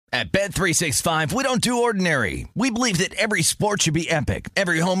At Bet365, we don't do ordinary. We believe that every sport should be epic.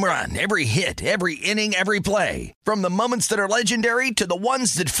 Every home run, every hit, every inning, every play. From the moments that are legendary to the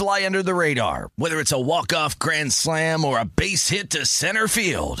ones that fly under the radar. Whether it's a walk-off grand slam or a base hit to center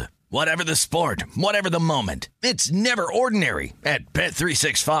field. Whatever the sport, whatever the moment. It's never ordinary at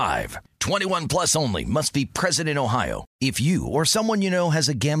Bet365. 21 plus only. Must be present in Ohio. If you or someone you know has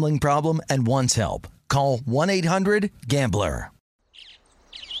a gambling problem and wants help, call 1-800-GAMBLER.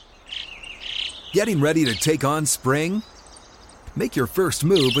 Getting ready to take on spring? Make your first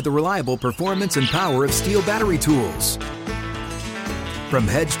move with the reliable performance and power of Steel battery tools. From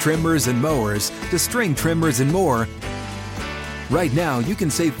hedge trimmers and mowers to string trimmers and more, right now you can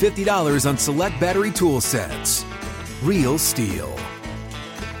save $50 on select battery tool sets. Real Steel.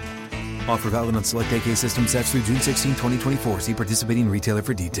 Offer valid on select AK system sets through June 16, 2024. See participating retailer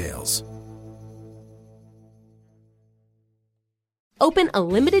for details. Open a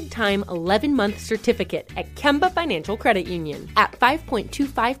limited-time 11-month certificate at Kemba Financial Credit Union. At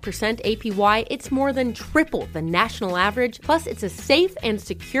 5.25% APY, it's more than triple the national average, plus it's a safe and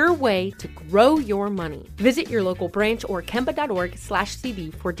secure way to grow your money. Visit your local branch or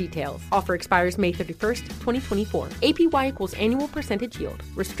kemba.org/cb for details. Offer expires May 31st, 2024. APY equals annual percentage yield.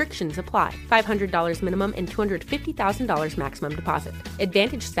 Restrictions apply. $500 minimum and $250,000 maximum deposit.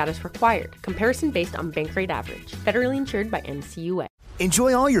 Advantage status required. Comparison based on bank rate average. Federally insured by NCUA.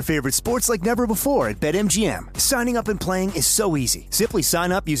 Enjoy all your favorite sports like never before at BetMGM. Signing up and playing is so easy. Simply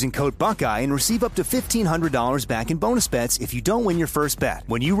sign up using code Buckeye and receive up to $1,500 back in bonus bets if you don't win your first bet.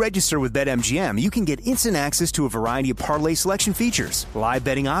 When you register with BetMGM, you can get instant access to a variety of parlay selection features, live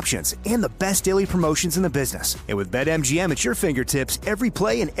betting options, and the best daily promotions in the business. And with BetMGM at your fingertips, every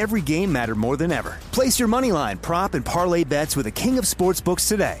play and every game matter more than ever. Place your moneyline, prop, and parlay bets with the king of sportsbooks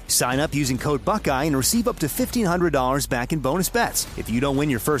today. Sign up using code Buckeye and receive up to $1,500 back in bonus bets if you don't win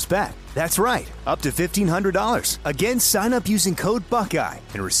your first bet. That's right, up to $1,500. Again, sign up using code Buckeye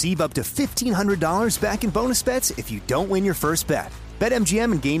and receive up to $1,500 back in bonus bets if you don't win your first bet.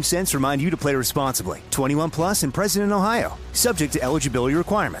 BetMGM and GameSense remind you to play responsibly. 21 plus and present in Ohio. Subject to eligibility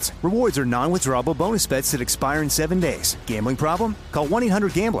requirements. Rewards are non-withdrawable bonus bets that expire in 7 days. Gambling problem? Call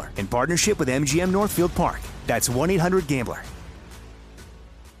 1-800-GAMBLER in partnership with MGM Northfield Park. That's 1-800-GAMBLER.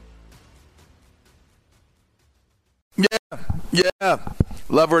 Yeah,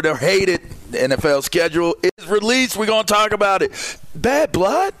 love it or hate it, the NFL schedule is released. We're going to talk about it. Bad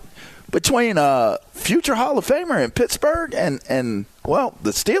blood between future Hall of Famer in Pittsburgh and well,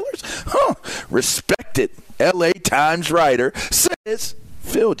 the Steelers? Respected L.A. Times writer says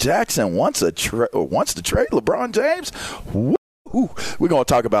Phil Jackson wants to trade LeBron James. Woo. We're going to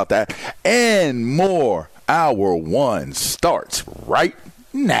talk about that and more. Hour one starts right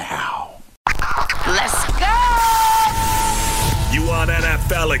now. Let's go! You want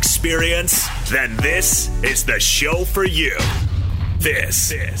NFL experience? Then this is the show for you.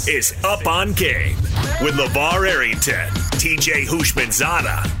 This is Up on Game with LeVar Arrington, TJ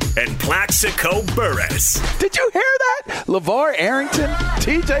Houshmandzadeh, and Plaxico Burress. Did you hear that? LeVar Arrington,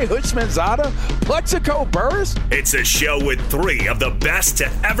 TJ Houshmandzadeh, Plaxico Burress? It's a show with three of the best to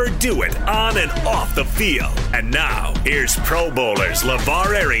ever do it on and off the field. And now, here's Pro Bowlers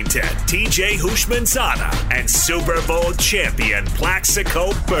LeVar Arrington, TJ Houshmandzadeh, and Super Bowl champion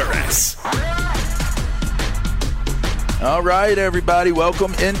Plaxico Burress. All right, everybody,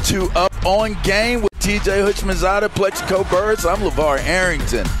 welcome into Up on Game with TJ Houshmandzadeh, Plaxico Burress. I'm LeVar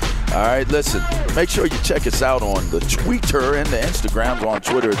Arrington. All right, listen, make sure you check us out on the Twitter and the Instagrams. On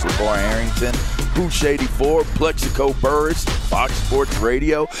Twitter, it's LeVar Arrington, Hoosh84, Plaxico Burress, Fox Sports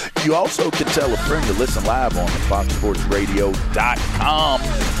Radio. You also can tell a friend to listen live on the foxsportsradio.com.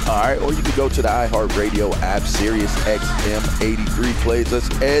 All right, or you can go to the iHeartRadio app. Sirius XM 83 plays us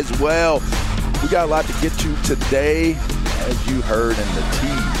as well. We got a lot to get to today, as you heard in the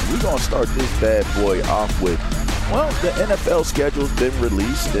tease. We're going to start this bad boy off with, well, the NFL schedule's been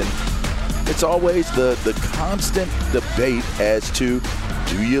released, and it's always the constant debate as to,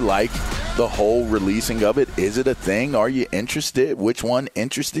 do you like the whole releasing of it? Is it a thing? Are you interested? Which one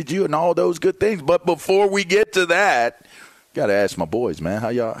interested you? And all those good things. But before we get to that, got to ask my boys, man. How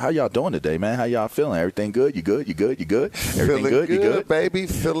y'all doing today, man? How y'all feeling? Everything good? You good? Everything feeling good? You good? Baby.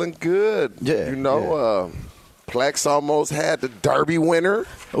 Feeling good. Yeah. You know, Plex almost had the Derby winner.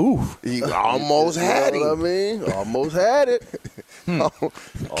 Ooh. He almost had him. What I mean? Almost had it.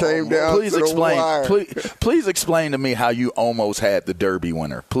 Came down please to explain, the wire. Please explain to me how you almost had the Derby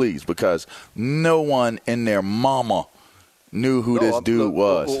winner, please, because no one in their mama knew who this dude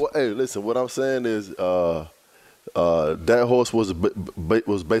was. Hey, listen, what I'm saying is That horse was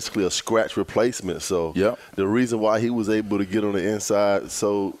basically a scratch replacement. So the reason why he was able to get on the inside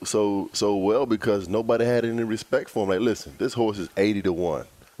so well, because nobody had any respect for him. Like, listen, this horse is 80-1.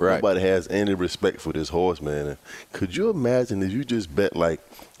 Right. Nobody has any respect for this horse, man. And could you imagine if you just bet like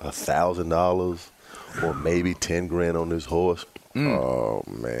 $1,000 or maybe $10,000 on this horse? Oh,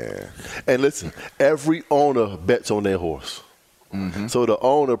 man. And listen, every owner bets on their horse. Mm-hmm. So the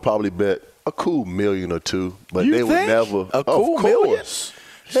owner probably bet a cool $1 million or $2 million, but they would never. A cool $1 million?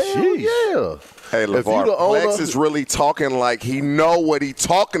 Hell yeah. Hey, LeVar, Plex is really talking like he know what he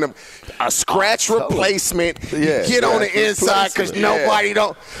talking about. A scratch replacement. Get on the inside because nobody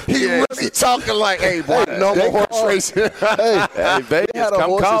don't. He really talking like, hey, boy, no more horse racing. Hey, Vegas,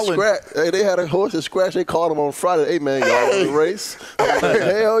 come calling. They had a horse and scratch. They called him on Friday. Hey, man, y'all want to race?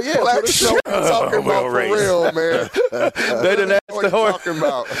 Hell yeah. Plex talking about for real, man. They didn't ask the horse.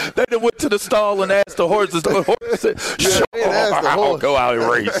 They done went to the stall and asked the horses. The horse said, sure, I'll go out and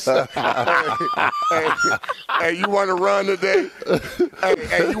race. Hey, you want to run today?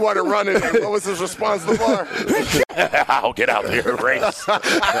 Hey, you want to run today? What was his response, LeVar? I'll get out there and race.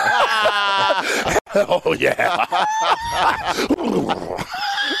 Oh, yeah.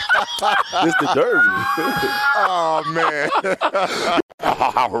 It's the Derby. Oh, man.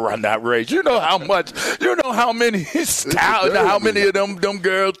 I'll run that race. You know how much, how many how many of them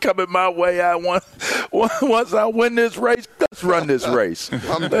girls coming my way. Once I win this race, let's run this race.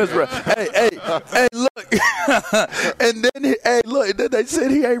 Let's run. Hey, look. And then, then they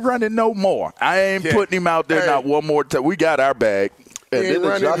said he ain't running no more. I ain't putting him out there not one more time. We got our bag. And then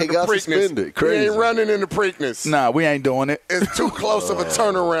the jockey got suspended. Crazy. He ain't running in the Preakness. Nah, we ain't doing it. It's too close of a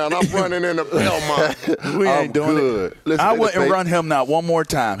turnaround. I'm running in the Belmont. We ain't doing it. Listen, I wouldn't run him not one more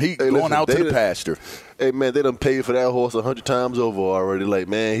time. He going out to the pasture. Hey, man, they done paid for that horse 100 times over already. Like,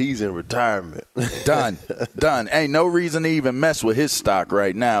 man, he's in retirement. Done. Ain't no reason to even mess with his stock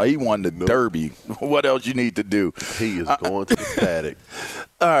right now. He won the Derby. What else you need to do? He is going to the paddock.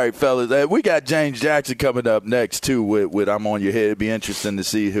 All right, fellas. We got James Jackson coming up next, too, with I'm on Your Head. It'd be interesting to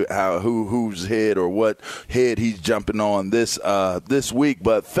see whose head or what head he's jumping on this week.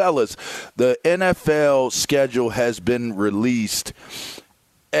 But, fellas, the NFL schedule has been released.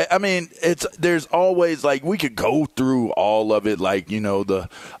 I mean, there's always, like, we could go through all of it like, the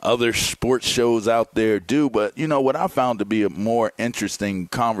other sports shows out there do. But, what I found to be a more interesting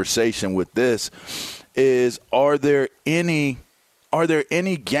conversation with this is, are there any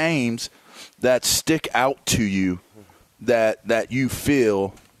games that stick out to you that you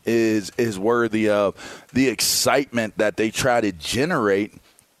feel is worthy of the excitement that they try to generate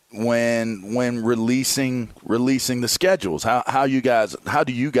when releasing the schedules? How do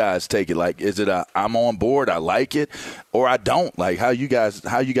you guys take it? Like, is it I'm on board, I like it, or I don't? Like, how you guys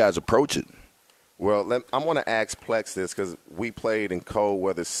approach it? Well, I want to ask Plex this because we played in cold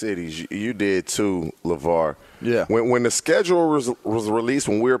weather cities. You did too, LeVar. Yeah. When the schedule was released,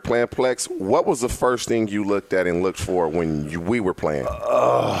 when we were playing, Plex, what was the first thing you looked at and looked for when we were playing?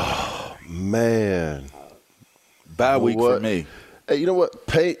 Oh, man. Bye week for me. Hey, you know what?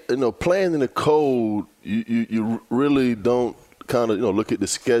 Playing in the cold, you really don't kind of look at the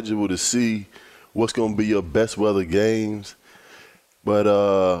schedule to see what's going to be your best weather games.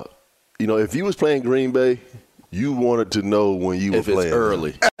 But if you was playing Green Bay, you wanted to know when you were playing. If it's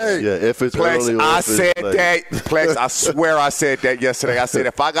early. Hey, yeah, if it's Plex, early. I said that. Plex, I swear I said that yesterday. I said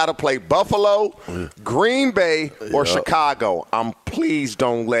if I got to play Buffalo, Green Bay, or Chicago, please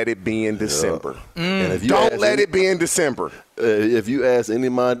don't let it be in December. And if you don't let it be in December. If you ask any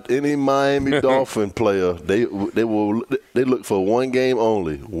Miami Dolphin player, they look for one game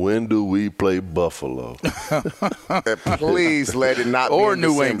only. When do we play Buffalo? Please let it not or be in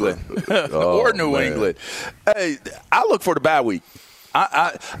New December. England or New England. Hey, I look for the bye week.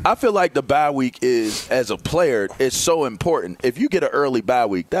 I feel like the bye week is, as a player, it's so important. If you get an early bye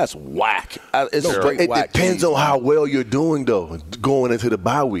week, that's whack. It's straight whack. It depends on how well you're doing, though, going into the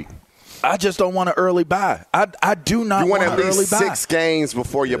bye week. I just don't want an early bye. I do not want an early bye. You want at least 6 games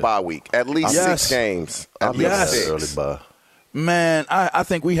before your bye week. At least 6 games. At least 6. Early bye. Man, I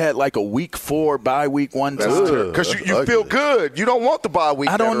think we had like a week 4 bye week one time. Because you feel good. You don't want the bye week.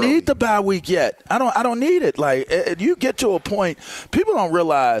 I don't need the bye week yet. I don't need it. Like, you get to a point, people don't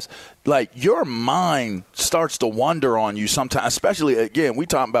realize, like, your mind starts to wander on you sometimes, especially, again, we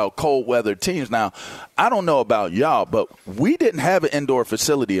talking about cold weather teams. Now, I don't know about y'all, but we didn't have an indoor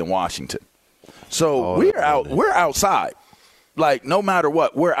facility in Washington. So we're outside. Like, no matter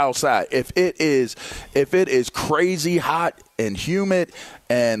what, we're outside. If it is crazy hot and humid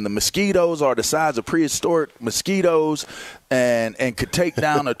and the mosquitoes are the size of prehistoric mosquitoes and could take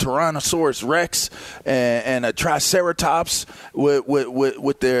down a Tyrannosaurus Rex and a Triceratops with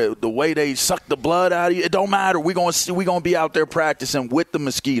the way they suck the blood out of you. It don't matter. We're gonna be out there practicing with the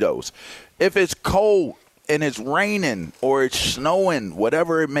mosquitoes. If it's cold and it's raining or it's snowing,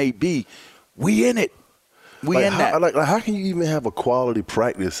 whatever it may be, we in it. How can you even have a quality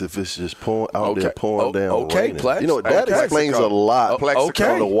practice if it's just pouring down? Okay, Plex. You know, that explains a lot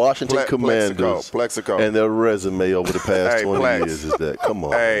on the Washington Commanders and their resume over the past 20 years. Is that? Come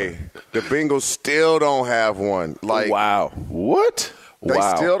on. Hey, the Bengals still don't have one. Wow. What? They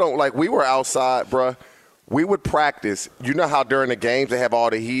still don't. Like, we were outside, bruh. We would practice. You know how during the games they have all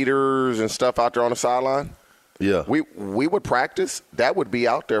the heaters and stuff out there on the sideline? Yeah. We would practice. That would be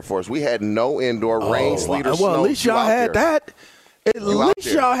out there for us. We had no indoor rain, sleet, or snow. Well, at least y'all had that. At least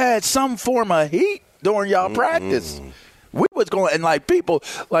y'all had some form of heat during y'all practice. We was going, and like people,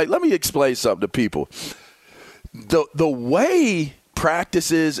 like, let me explain something to people. The way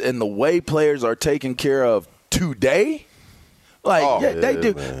practices and the way players are taken care of today,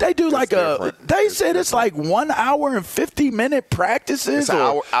 they do like different. They said it's like 1 hour and 50-minute practices. It's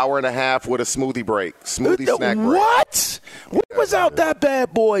an hour and a half with a smoothie break, snack break. What? We was out that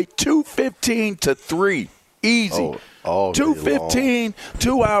bad boy 2:15 to 3, easy. 2:15,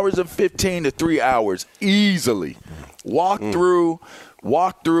 2 hours and 15 to 3 hours, easily. Walk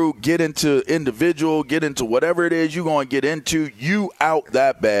through, get into individual, get into whatever it is you're going to get into. You out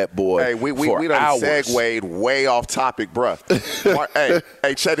that bad boy. Hey, we done segued way off topic, bruh.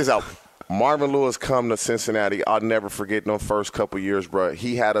 hey, check this out. Marvin Lewis come to Cincinnati. I'll never forget those first couple years, bruh.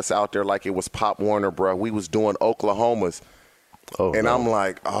 He had us out there like it was Pop Warner, bruh. We was doing Oklahomas. I'm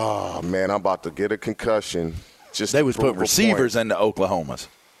like, oh, man, I'm about to get a concussion. They was putting receivers in the Oklahomas.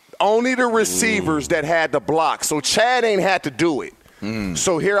 Only the receivers that had the block. So Chad ain't had to do it.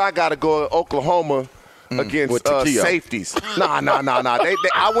 So here I got to go to Oklahoma against safeties. Nah.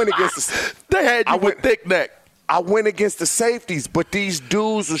 I went against they had you with thick neck. I went against the safeties, but these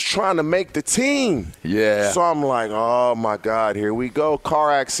dudes was trying to make the team. Yeah. So I'm like, oh, my God, here we go.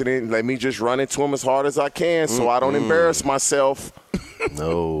 Car accident. Let me just run into him as hard as I can so I don't embarrass myself.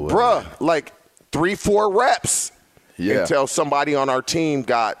 No. Bruh, like 3-4 reps until somebody on our team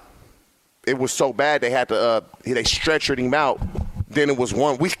it was so bad they had to they stretchered him out. Then it was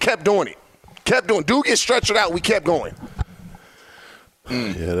one. We kept doing it. Dude get stretched out. We kept going.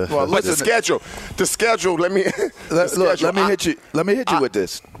 But the schedule. Let me hit you with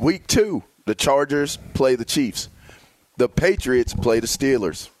this. Week 2, the Chargers play the Chiefs. The Patriots play the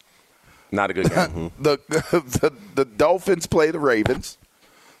Steelers. Not a good game. The Dolphins play the Ravens.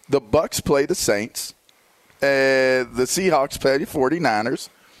 The Bucks play the Saints. And the Seahawks play the 49ers.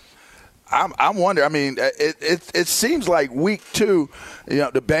 I'm wondering. I mean, it seems like week 2,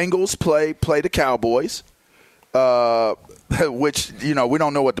 the Bengals play the Cowboys, which we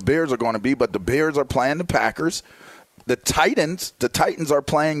don't know what the Bears are going to be, but the Bears are playing the Packers. The Titans are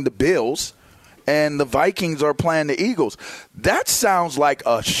playing the Bills, and the Vikings are playing the Eagles. That sounds like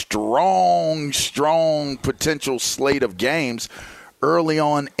a strong potential slate of games early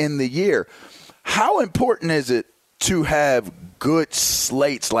on in the year. How important is it to have good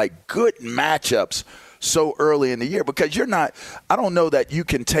slates, like good matchups so early in the year? Because I don't know that you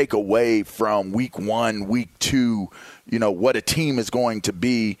can take away from week 1, week 2, what a team is going to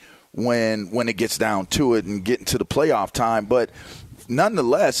be when it gets down to it and getting to the playoff time. But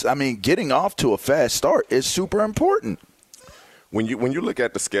nonetheless, I mean, getting off to a fast start is super important. When you look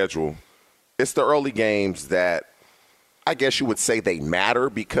at the schedule, it's the early games that I guess you would say they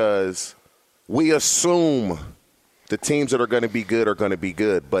matter because we assume the teams that are going to be good are going to be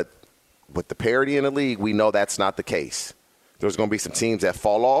good. But with the parity in the league, we know that's not the case. There's going to be some teams that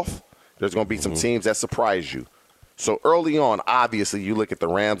fall off. There's going to be some teams that surprise you. So early on, obviously, you look at the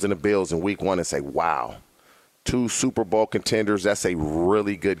Rams and the Bills in week 1 and say, wow, 2 Super Bowl contenders, that's a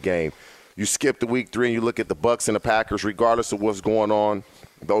really good game. You skip to week 3 and you look at the Bucs and the Packers, regardless of what's going on,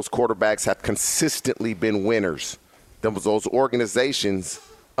 those quarterbacks have consistently been winners. Those organizations,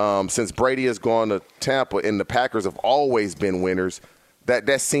 since Brady has gone to Tampa and the Packers have always been winners,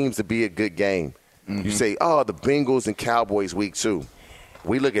 that seems to be a good game. Mm-hmm. You say, the Bengals and Cowboys week 2.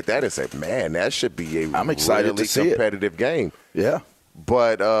 We look at that and say, man, that should be I'm excited really to see competitive game. Yeah.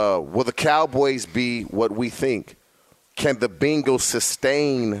 But will the Cowboys be what we think? Can the Bengals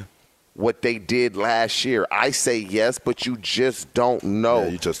sustain what they did last year? I say yes, but you just don't know. Yeah,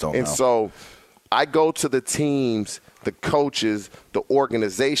 you just don't know. And so I go to the teams, the coaches, the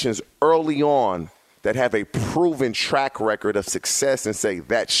organizations early on that have a proven track record of success and say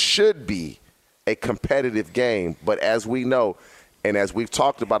that should be a competitive game. But as we know, And as we've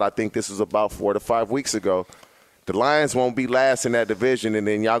talked about, I think this is about 4 to 5 weeks ago, the Lions won't be last in that division, and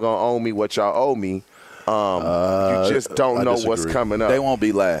then y'all going to owe me what y'all owe me. You just don't know what's coming up. They won't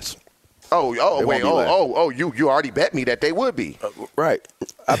be last. You already bet me that they would be. Right.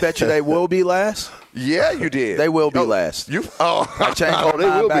 I bet you they will be last. Yeah, you did. They will be last. They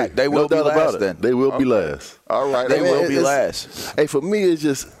will be. They will be last then. They will be last. All right. They will be last. Hey, for me, it's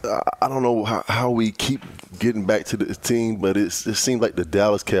just I don't know how we keep getting back to this team, but it seems like the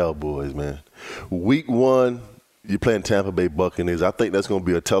Dallas Cowboys, man. Week 1, you're playing Tampa Bay Buccaneers. I think that's going to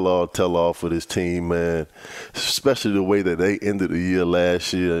be a tell-all for this team, man, especially the way that they ended the year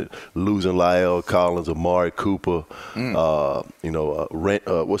last year, losing La'el Collins, Amari Cooper,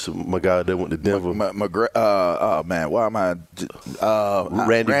 what's my guy that went to Denver?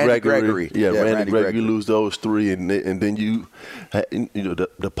 Randy Gregory. Yeah, Randy Gregory. You lose those 3, and then you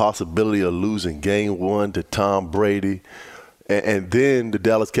the possibility of losing Game 1 to Tom Brady. And then the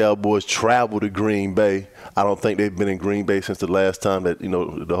Dallas Cowboys travel to Green Bay. I don't think they've been in Green Bay since the last time that,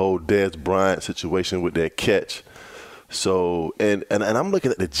 the whole Dez Bryant situation with that catch. So, and I'm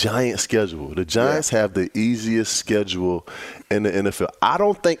looking at the Giants' schedule. The Giants have the easiest schedule in the NFL. I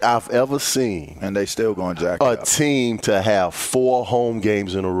don't think I've ever seen and they still going to jack a team to have 4 home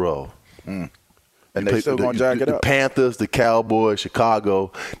games in a row. And they still going to jack it up. The Panthers, the Cowboys,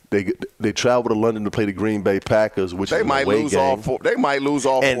 Chicago, they travel to London to play the Green Bay Packers, which they might lose all 4. They might lose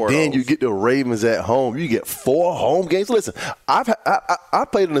all 4. And then you get the Ravens at home. You get 4 home games. Listen, I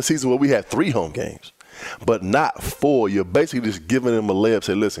played in a season where we had 3 home games, but not 4. You're basically just giving them a layup.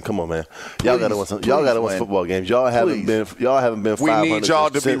 Say, listen, come on, man, y'all got to win some. Y'all got to win football games. Y'all haven't been 500. We need y'all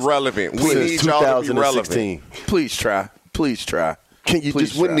to be relevant. We need y'all to be relevant. Please try. Can you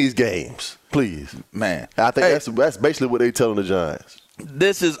just win these games? Please. Man. I think that's basically what they're telling the Giants.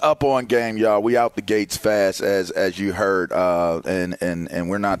 This is Up On Game, y'all. We out the gates fast, as you heard, and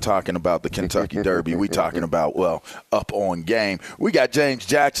we're not talking about the Kentucky Derby. We talking about, Up On Game. We got James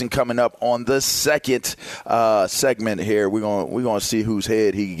Jackson coming up on the second segment here. We're gonna see whose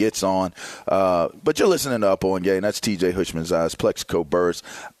head he gets on. But you're listening to Up On Game. That's T.J. Hushman's Eyes, Plexico Burris.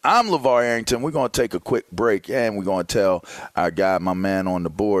 I'm LeVar Arrington. We're going to take a quick break, and we're going to tell our guy, my man on the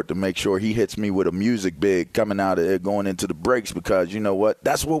board, to make sure he hits me with a music bid coming out of it, going into the breaks, because you know what?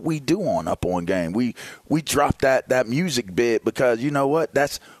 That's what we do on Up On Game. We drop that music bid because you know what?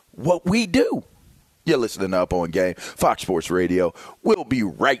 That's what we do. You're listening to Up On Game, Fox Sports Radio. We'll be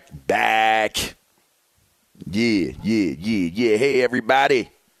right back. Yeah. Hey,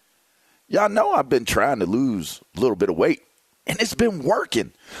 everybody. Y'all know I've been trying to lose a little bit of weight. And it's been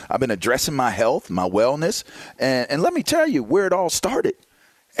working. I've been addressing my health, my wellness, and let me tell you where it all started.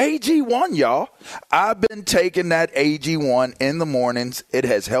 AG1, y'all. I've been taking that AG1 in the mornings. It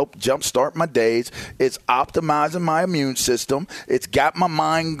has helped jumpstart my days. It's optimizing my immune system. It's got my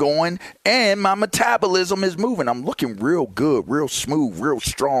mind going, and my metabolism is moving. I'm looking real good, real smooth, real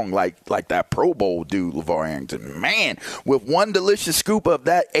strong, like that Pro Bowl dude, LeVar Arrington. Man, with one delicious scoop of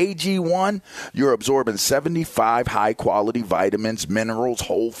that AG1, you're absorbing 75 high-quality vitamins, minerals,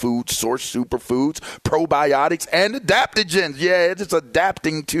 whole foods, source superfoods, probiotics, and adaptogens. Yeah, it's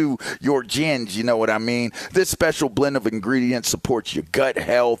adapting to your gens, you know what I mean? This special blend of ingredients supports your gut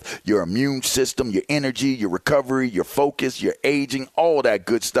health, your immune system, your energy, your recovery, your focus, your aging, all that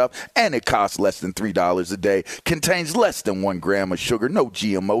good stuff. And it costs less than $3 a day. Contains less than 1 gram of sugar, no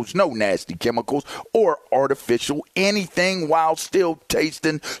GMOs, no nasty chemicals or artificial anything, while still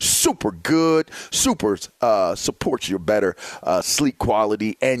tasting super good. Super supports your better sleep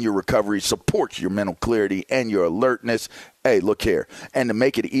quality and your recovery, supports your mental clarity and your alertness. Hey, look here. And to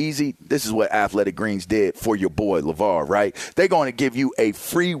make it easy, this is what Athletic Greens did for your boy, LeVar, right? They're going to give you a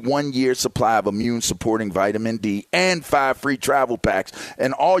free 1-year supply of immune-supporting vitamin D and 5 free travel packs.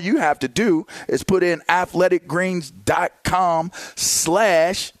 And all you have to do is put in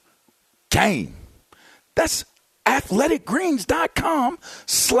athleticgreens.com/game. That's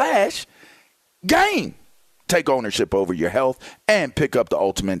athleticgreens.com/game. Take ownership over your health and pick up the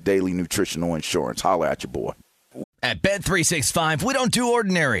ultimate daily nutritional insurance. Holla at your boy. At Bet365, we don't do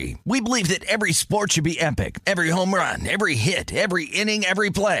ordinary. We believe that every sport should be epic. Every home run, every hit, every inning, every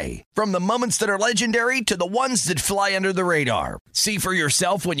play. From the moments that are legendary to the ones that fly under the radar. See for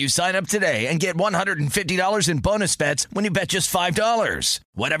yourself when you sign up today and get $150 in bonus bets when you bet just $5.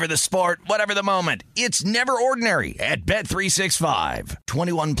 Whatever the sport, whatever the moment, it's never ordinary at Bet365.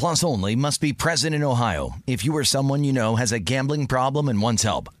 21 plus only. Must be present in Ohio. If you or someone you know has a gambling problem and wants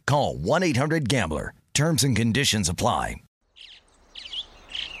help, call 1-800-GAMBLER. Terms and conditions apply.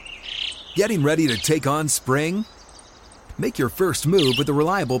 Getting ready to take on spring? Make your first move with the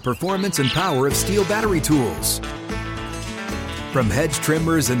reliable performance and power of Steel battery tools. From hedge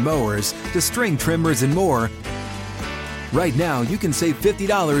trimmers and mowers to string trimmers and more, right now you can save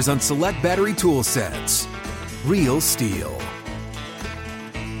 $50 on select battery tool sets. Real STIHL.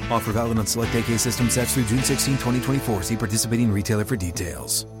 Offer valid on select AK system sets through June 16, 2024. See participating retailer for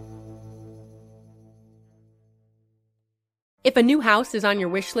details. If a new house is on your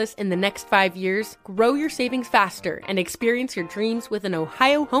wish list in the next 5 years, grow your savings faster and experience your dreams with an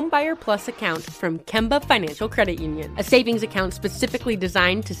Ohio Homebuyer Plus account from Kemba Financial Credit Union. A savings account specifically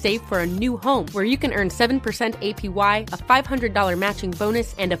designed to save for a new home where you can earn 7% APY, a $500 matching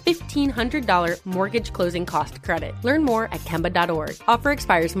bonus, and a $1,500 mortgage closing cost credit. Learn more at Kemba.org. Offer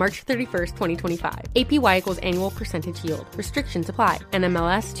expires March 31st, 2025. APY equals annual percentage yield. Restrictions apply.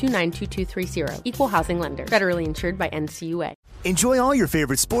 NMLS 292230. Equal housing lender. Federally insured by NCUA. Enjoy all your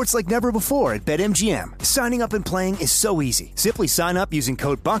favorite sports like never before at BetMGM. Signing up and playing is so easy. Simply sign up using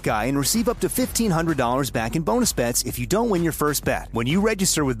code Buckeye and receive up to $1,500 back in bonus bets if you don't win your first bet. When you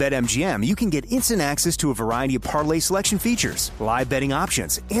register with BetMGM, you can get instant access to a variety of parlay selection features, live betting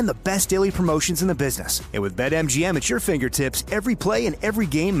options, and the best daily promotions in the business. And with BetMGM at your fingertips, every play and every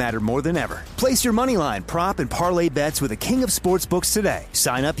game matter more than ever. Place your moneyline, prop, and parlay bets with the king of sportsbooks today.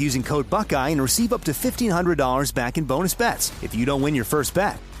 Sign up using code Buckeye and receive up to $1,500 back in bonus bets if you don't win your first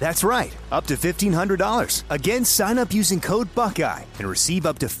bet. That's right, up to $1,500. Again, sign up using code Buckeye and receive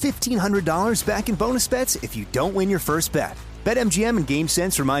up to $1,500 back in bonus bets if you don't win your first bet. BetMGM and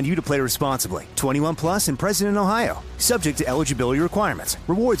GameSense remind you to play responsibly. 21 plus and present in Ohio. Subject to eligibility requirements.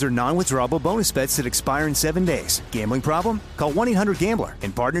 Rewards are non-withdrawable bonus bets that expire in 7 days. Gambling problem? Call 1-800-GAMBLER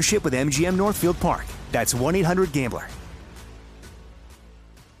in partnership with MGM Northfield Park. That's 1-800-GAMBLER.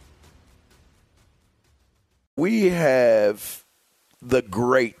 We have the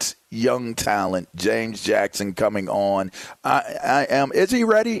great young talent James Jackson coming on. I am. Is he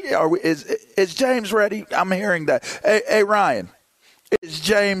ready? Is James ready? I'm hearing that. Hey, Ryan, is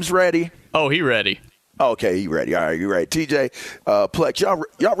James ready? Oh, he ready. Okay, he ready. All right, you ready? TJ, Plex,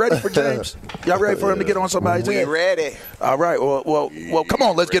 y'all ready for James? Y'all ready for him to get on somebody's head? We ready. All right. Well, come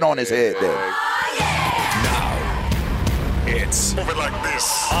on. Let's get on his head then. Now, it's Move It Like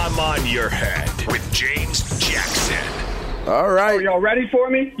This. I'm on your head with James Jackson. All right. Oh, y'all ready for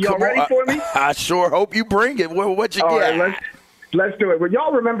me? Y'all ready for me? I sure hope you bring it. What you All got? right, let's do it. Well,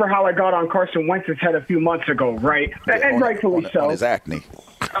 y'all remember how I got on Carson Wentz's head a few months ago, right? And rightfully so. On his acne.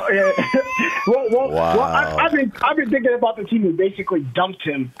 Yeah. Well, Wow. I've been thinking about the team who basically dumped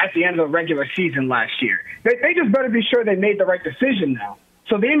him at the end of the regular season last year. They just better be sure they made the right decision now.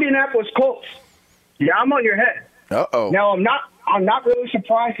 So the Indianapolis Colts, yeah, I'm on your head. Uh-oh. Now, I'm not really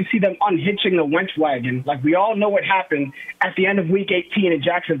surprised to see them unhitching the Wentz wagon. Like, we all know what happened at the end of Week 18 in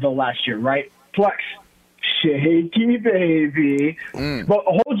Jacksonville last year, right? Plex, shaky baby. But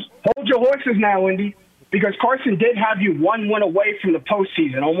hold your horses now, Indy, because Carson did have you one win away from the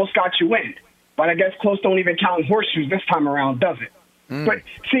postseason, almost got you in. But I guess close don't even count in horseshoes this time around, does it? But,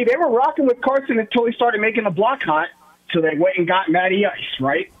 see, they were rocking with Carson until he started making the block hot, so they went and got Matty Ice,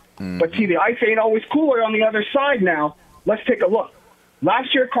 right? But, see, the ice ain't always cooler on the other side now. Let's take a look.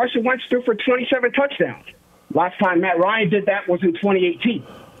 Last year, Carson Wentz threw for 27 touchdowns. Last time Matt Ryan did that was in 2018.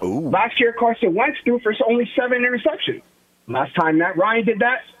 Last year, Carson Wentz threw for only 7 interceptions. Last time Matt Ryan did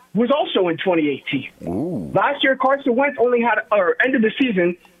that was also in 2018. Last year, Carson Wentz only had ended the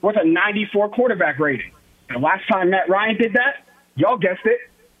season with a 94 quarterback rating. And last time Matt Ryan did that, y'all guessed it,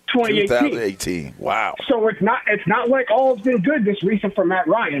 2018. Wow. So it's not like all has been good this recent for Matt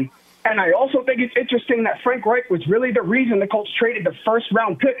Ryan. And I also think it's interesting that Frank Reich was really the reason the Colts traded the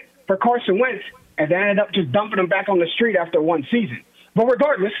first-round pick for Carson Wentz and they ended up just dumping him back on the street after one season. But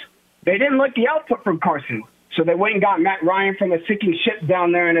regardless, they didn't like the output from Carson, so they went and got Matt Ryan from a sinking ship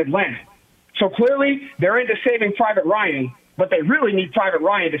down there in Atlanta. So clearly, they're into saving Private Ryan, but they really need Private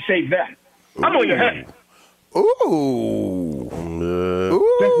Ryan to save them. I'm on your head.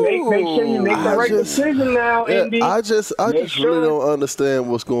 Just make sure you make the right decision now, Indy. I just really don't understand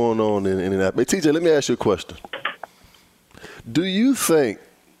what's going on in Indianapolis. TJ, let me ask you a question. Do you think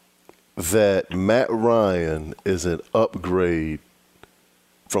that Matt Ryan is an upgrade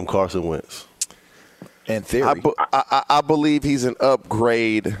from Carson Wentz? In theory. I believe he's an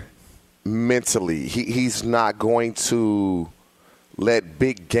upgrade mentally. He's not going to let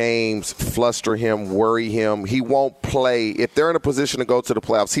big games fluster him, worry him. He won't play. If they're in a position to go to the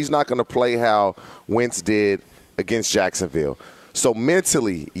playoffs, he's not going to play how Wentz did against Jacksonville. So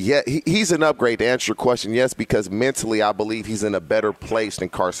mentally, yeah, he's an upgrade. To answer your question, yes, because mentally I believe he's in a better place than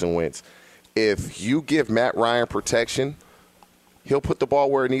Carson Wentz. If you give Matt Ryan protection, he'll put the ball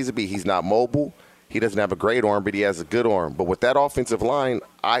where it needs to be. He's not mobile. He doesn't have a great arm, but he has a good arm. But with that offensive line,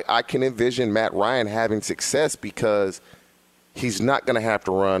 I can envision Matt Ryan having success because he's not going to have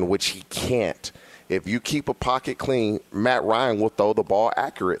to run, which he can't. If you keep a pocket clean, Matt Ryan will throw the ball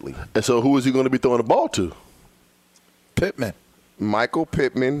accurately. And so who is he going to be throwing the ball to? Pittman. Michael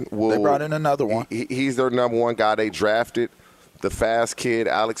Pittman will. They brought in another one. He's their number one guy. They drafted the fast kid,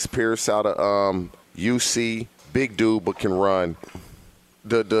 Alex Pierce, out of UC. Big dude, but can run.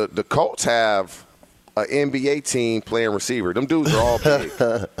 The Colts have an NBA team playing receiver. Them dudes are all big.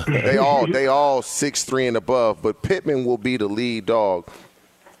 they all 6'3" and above. But Pittman will be the lead dog.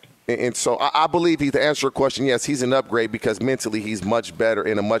 And so I believe to answer your question, yes, he's an upgrade because mentally he's much better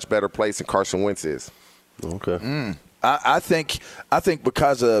in a much better place than Carson Wentz is. Okay. I think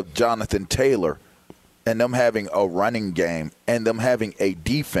because of Jonathan Taylor and them having a running game and them having a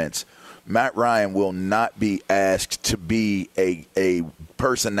defense, Matt Ryan will not be asked to be a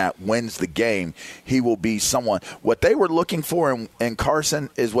person that wins the game. He will be someone. What they were looking for in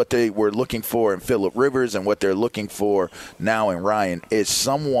Carson is what they were looking for in Phillip Rivers, and what they're looking for now in Ryan is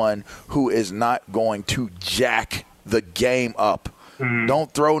someone who is not going to jack the game up.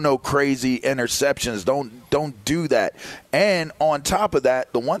 Don't throw no crazy interceptions. Don't do that. And on top of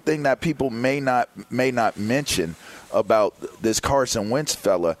that, the one thing that people may not mention about this Carson Wentz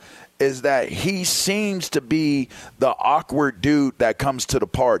fella is that he seems to be the awkward dude that comes to the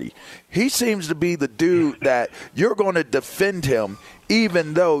party. He seems to be the dude that you're going to defend him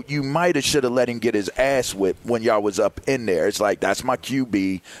even though you might have should have let him get his ass whipped when y'all was up in there. It's like, that's my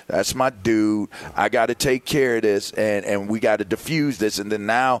QB. That's my dude. I got to take care of this, and we got to diffuse this. And then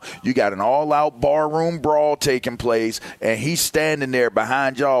now you got an all-out barroom brawl taking place, and he's standing there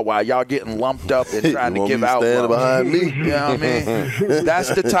behind y'all while y'all getting lumped up and trying to give out. Standing behind me. You know what I mean?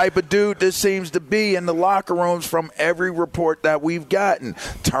 That's the type of dude this seems to be in the locker rooms from every report that we've gotten.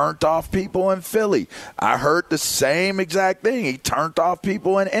 Turned off people in Philly. I heard the same exact thing. He turned off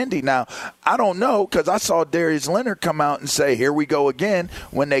people in Indy. Now, I don't know, because I saw Darius Leonard come out and say, here we go again,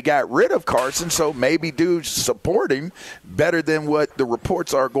 when they got rid of Carson. So maybe dudes support him better than what the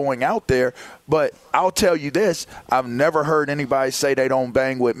reports are going out there. But I'll tell you this, I've never heard anybody say they don't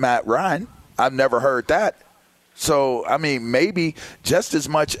bang with Matt Ryan. I've never heard that. So, I mean, maybe just as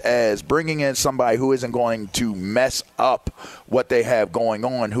much as bringing in somebody who isn't going to mess up what they have going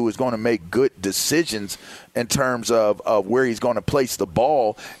on, who is going to make good decisions in terms of where he's going to place the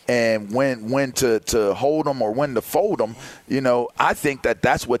ball and when to hold them or when to fold them, you know, I think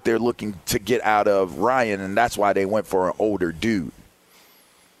that's what they're looking to get out of Ryan, and that's why they went for an older dude.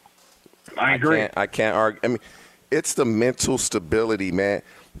 I agree. I can't argue. I mean, it's the mental stability, man.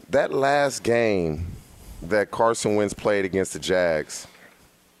 That last game that Carson Wentz played against the Jags,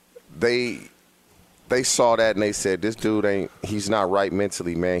 they saw that and they said, this dude he's not right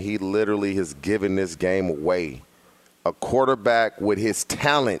mentally, man. He literally has given this game away. A quarterback with his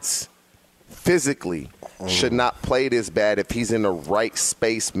talents physically should not play this bad if he's in the right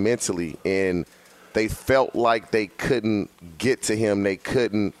space mentally. And they felt like they couldn't get to him. They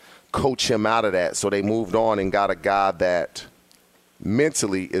couldn't coach him out of that. So they moved on and got a guy that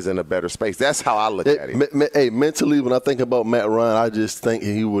mentally is in a better space. That's how I look at it. Hey, mentally, when I think about Matt Ryan, I just think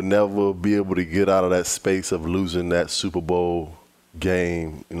he would never be able to get out of that space of losing that Super Bowl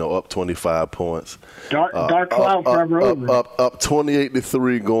game, you know, up 25 points. Dark cloud forever over. Up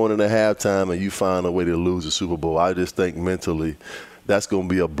 28-3 going into halftime, and you find a way to lose the Super Bowl. I just think mentally that's going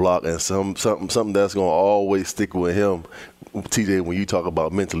to be a block, and something that's going to always stick with him. TJ, when you talk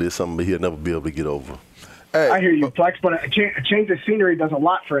about mentally, it's something he'll never be able to get over. Hey, I hear you, Flex, but a change of scenery does a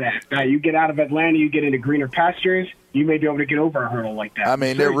lot for that. You get out of Atlanta, you get into greener pastures, you may be able to get over a hurdle like that. I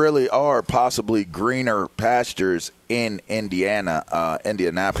mean, there really are possibly greener pastures in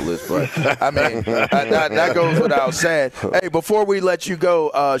Indianapolis, but I mean, that goes without saying. Hey, before we let you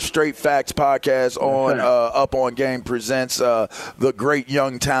go, Straight Facts Podcast on Up on Game presents the great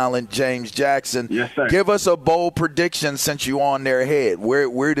young talent James Jackson. Yes, sir. Give us a bold prediction since you on their head.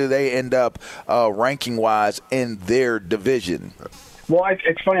 Where do they end up ranking wise in their division? Well,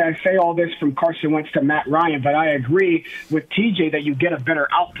 it's funny. I say all this from Carson Wentz to Matt Ryan, but I agree with TJ that you get a better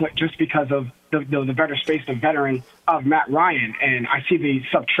output just because of the better space, the veteran of Matt Ryan. And I see the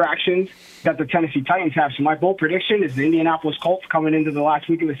subtractions that the Tennessee Titans have. So my bold prediction is the Indianapolis Colts coming into the last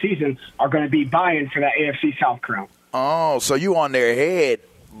week of the season are going to be vying for that AFC South crown. Oh, so you on their head,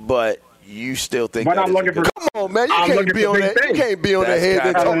 but you still think but that I'm looking for. Come on, man. You can't be on that. You can't be on the head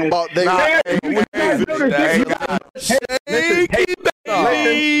and talk about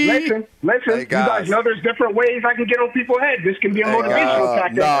Listen. Hey, you guys know there's different ways I can get on people's head. This can be a motivational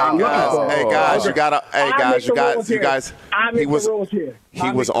tactic.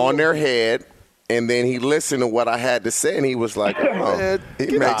 He was on their head. And then he listened to what I had to say, and he was like, "Oh,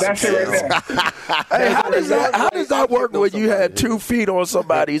 he makes sense." Hey, how does not work when you had 2 feet on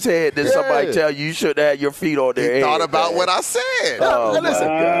somebody's head and somebody tell you shouldn't have your feet on their head. He thought about what I said. Listen,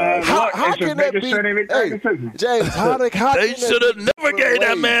 how can that be? Hey, James, how they should have never gave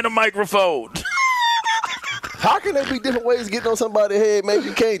that man a microphone. How can there be different ways of getting on somebody's head? Maybe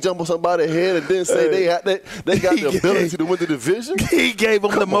you can't jump on somebody's head and then say they got the ability to win the division. He gave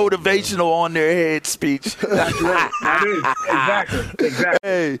them the motivational on their head speech. That's right. Exactly.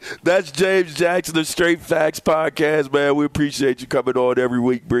 Hey, that's James Jackson, the Straight Facts Podcast, man. We appreciate you coming on every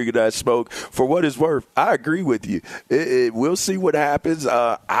week, bringing that smoke. For what it's worth, I agree with you. We'll see what happens.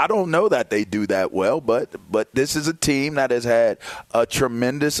 I don't know that they do that well, but this is a team that has had a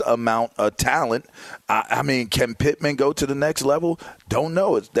tremendous amount of talent. I mean, can Pittman go to the next level? Don't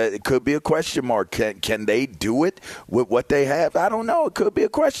know. It could be a question mark. Can they do it with what they have? I don't know. It could be a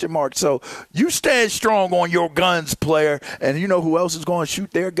question mark. So you stand strong on your guns, player. And you know who else is going to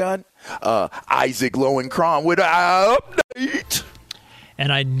shoot their gun? Isaac Lowenkron with an update.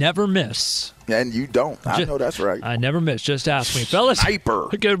 And I never miss. And you don't. I know that's right. I never miss. Just ask me. Fellas, Sniper.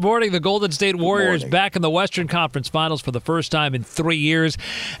 Good morning. The Golden State Warriors back in the Western Conference Finals for the first time in 3 years,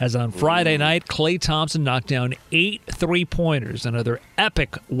 as on Friday night, Klay Thompson knocked down 8 3-pointers. Another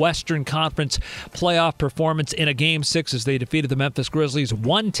epic Western Conference playoff performance in a Game 6 as they defeated the Memphis Grizzlies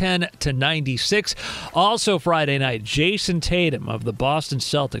 110-96. Also Friday night, Jason Tatum of the Boston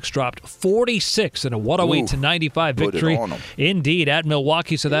Celtics dropped 46 in a 108-95 victory. Indeed, at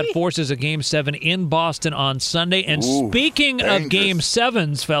Milwaukee, so that forces a Game 7 in Boston on Sunday. And speaking of Game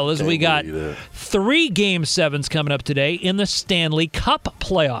 7s, fellas, we got 3 Game 7s coming up today in the Stanley Cup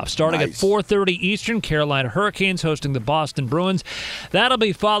playoffs. Starting at 4:30 Eastern, Carolina Hurricanes hosting the Boston Bruins. That'll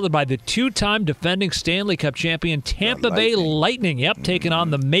be followed by the 2-time defending Stanley Cup champion Tampa Bay Lightning. Taking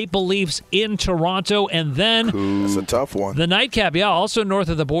on the Maple Leafs in Toronto. And then that's a tough one. The nightcap, also north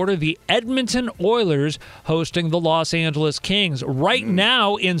of the border, the Edmonton Oilers hosting the Los Angeles Kings. Right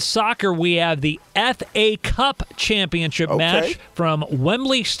now in soccer, we have the FA Cup Championship match from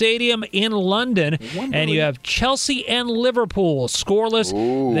Wembley Stadium in London. And you have Chelsea and Liverpool scoreless.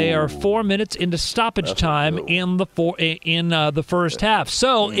 They are 4 minutes into stoppage time in the first half.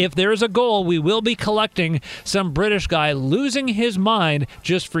 So if there's a goal, we will be collecting some British guy losing his mind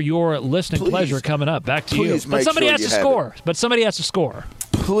just for your listening pleasure coming up. Back to you. But somebody has to score.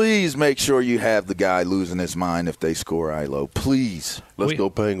 Please make sure you have the guy losing his mind if they score, Ilo. Please. Let's go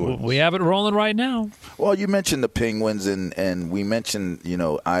Penguins. We have it rolling right now. Well, you mentioned the Penguins, and we mentioned,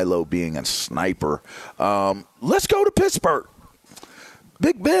 Ilo being a sniper. Let's go to Pittsburgh.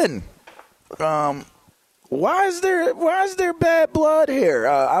 Big Ben. Why is there bad blood here?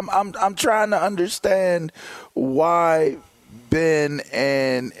 I'm trying to understand why Ben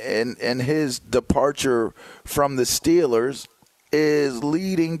and his departure from the Steelers is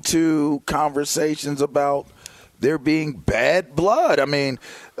leading to conversations about there being bad blood. I mean,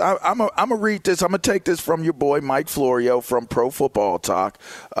 I'm going to read this. I'm going to take this from your boy Mike Florio from Pro Football Talk.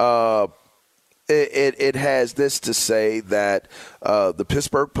 It has this to say that the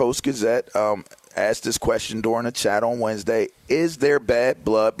Pittsburgh Post-Gazette asked this question during a chat on Wednesday. Is there bad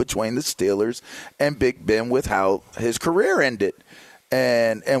blood between the Steelers and Big Ben with how his career ended?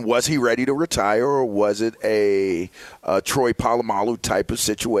 And was he ready to retire, or was it a Troy Polamalu type of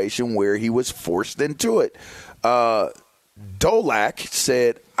situation where he was forced into it? Dolak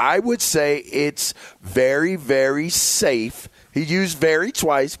said, I would say it's very, very safe. He used very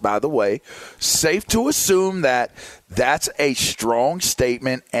twice, by the way. Safe to assume that that's a strong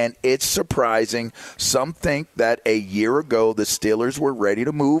statement, and it's surprising. Some think that a year ago the Steelers were ready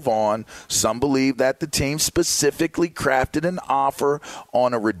to move on. Some believe that the team specifically crafted an offer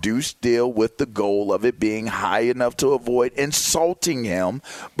on a reduced deal with the goal of it being high enough to avoid insulting him,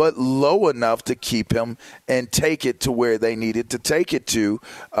 but low enough to keep him and take it to where they needed to take it to.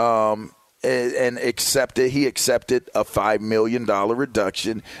 And he accepted a $5 million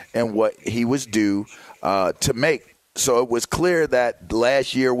reduction in what he was due to make. So it was clear that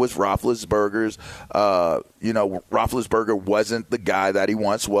last year was Roethlisberger's. Roethlisberger wasn't the guy that he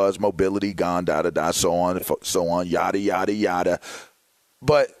once was. Mobility gone, so on, yada, yada, yada.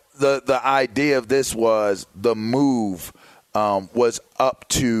 But the idea of this was the move was up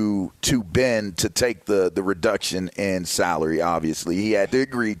to Ben to take the reduction in salary. Obviously, he had to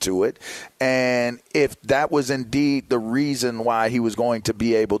agree to it. And if that was indeed the reason why he was going to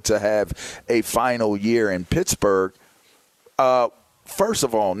be able to have a final year in Pittsburgh, first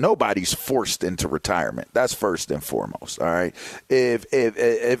of all, nobody's forced into retirement. That's first and foremost. All right.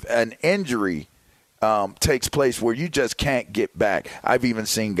 If an injury takes place where you just can't get back. I've even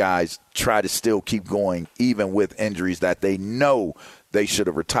seen guys try to still keep going even with injuries that they know they should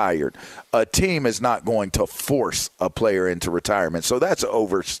have retired. A team is not going to force a player into retirement, so that's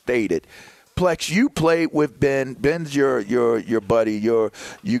overstated. Plex, you played with Ben. Ben's your buddy.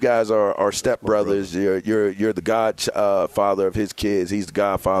 You guys are stepbrothers. You're the godfather of his kids. He's the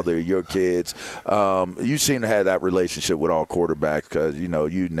godfather of your kids. You seem to have that relationship with all quarterbacks because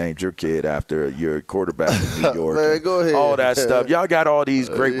you named your kid after your quarterback in New York. Man, go ahead. All that stuff. Y'all got all these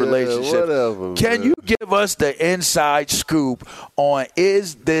great relationships. Whatever, Can you give us the inside scoop on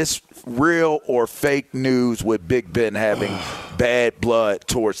is this real or fake news with Big Ben having bad blood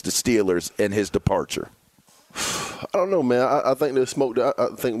towards the Steelers and his departure? I don't know, man. I think there's smoke. I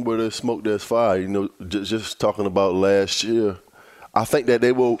think where there's smoke, there's fire. Just talking about last year, I think that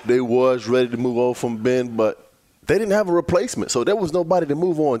they was ready to move on from Ben, but they didn't have a replacement, so there was nobody to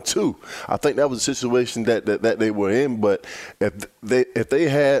move on to. I think that was a situation that they were in. But if they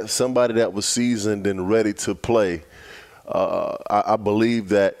had somebody that was seasoned and ready to play, I believe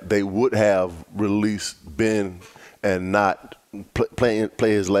that they would have released Ben and not play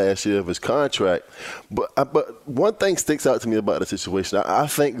his last year of his contract. But one thing sticks out to me about the situation. I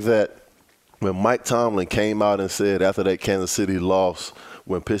think that when Mike Tomlin came out and said after that Kansas City loss,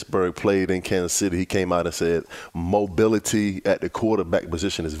 when Pittsburgh played in Kansas City, he came out and said mobility at the quarterback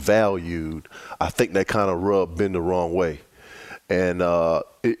position is valued. I think that kind of rubbed Ben the wrong way. And I'm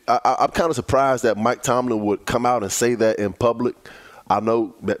kind of surprised that Mike Tomlin would come out and say that in public. I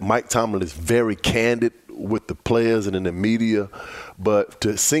know that Mike Tomlin is very candid with the players and in the media, but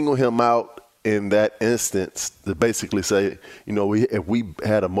to single him out in that instance, to basically say, if we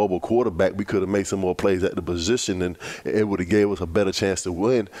had a mobile quarterback, we could have made some more plays at the position and it would have gave us a better chance to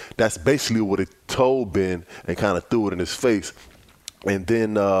win. That's basically what it told Ben and kind of threw it in his face. And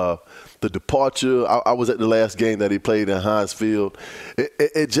then the departure, I was at the last game that he played in Heinz Field.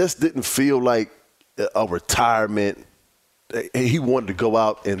 It just didn't feel like a retirement. He wanted to go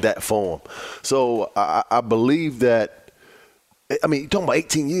out in that form. So I believe that, you're talking about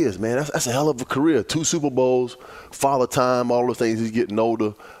 18 years, man. That's a hell of a career. 2 Super Bowls, Father Time, all those things. He's getting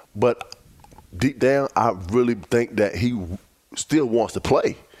older. But deep down, I really think that he still wants to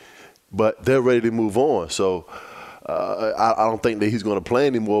play. But they're ready to move on. So I don't think that he's going to play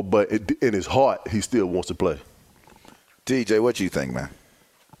anymore, but in his heart, he still wants to play. DJ, what you think, man?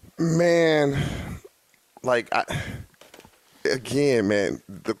 Man, again, man,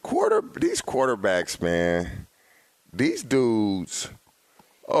 these quarterbacks, man, these dudes,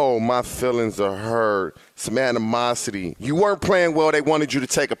 my feelings are hurt. Some animosity. You weren't playing well. They wanted you to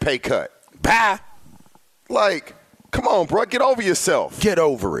take a pay cut. Bah! Come on, bro. Get over yourself. Get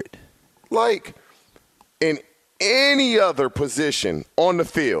over it. In any other position on the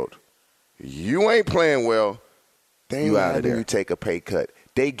field, you ain't playing well, they ain't having you take a pay cut.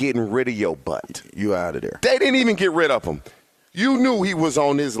 They getting rid of your butt. You out of there. They didn't even get rid of him. You knew he was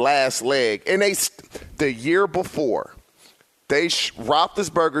on his last leg. And the year before,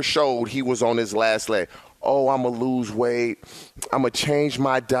 Roethlisberger showed he was on his last leg. Oh, I'm going to lose weight. I'm going to change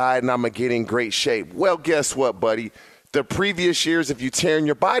my diet, and I'm going to get in great shape. Well, guess what, buddy? The previous years, if you tearing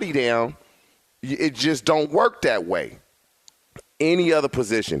your body down, it just don't work that way. Any other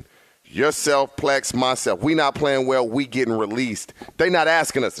position, yourself, Plex, myself, we not playing well, we getting released. They not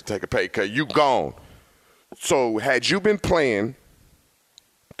asking us to take a pay cut. You gone. So had you been playing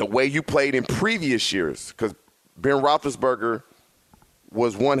the way you played in previous years, because Ben Roethlisberger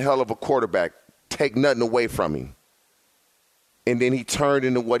was one hell of a quarterback, take nothing away from him, and then he turned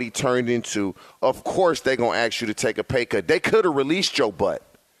into what he turned into, of course they're going to ask you to take a pay cut. They could have released your butt.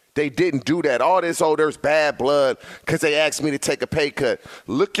 They didn't do that. All this, there's bad blood because they asked me to take a pay cut.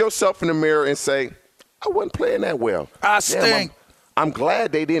 Look yourself in the mirror and say, I wasn't playing that well. I stink. I'm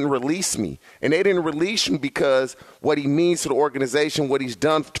glad they didn't release me. And they didn't release me because what he means to the organization, what he's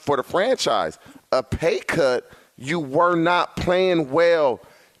done for the franchise. A pay cut, you were not playing well.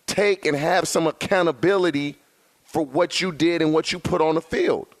 Take and have some accountability for what you did and what you put on the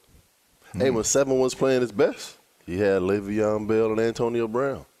field. Hey, when Seven was playing his best, he had Le'Veon Bell and Antonio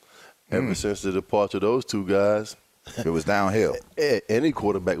Brown. Ever since the departure of those two guys, it was downhill. Any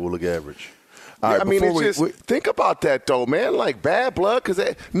quarterback will look average. All right, think about that, though, man. Bad blood,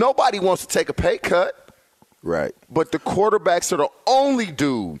 because nobody wants to take a pay cut. Right. But the quarterbacks are the only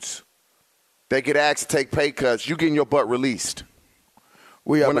dudes that get asked to take pay cuts. You getting your butt released.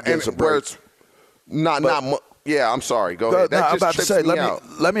 We up against a break. I'm sorry. Go ahead. I'm about to say,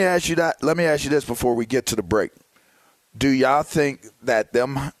 let me ask you that. Let me ask you this before we get to the break. Do y'all think that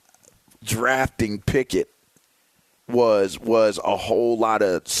them drafting Pickett was a whole lot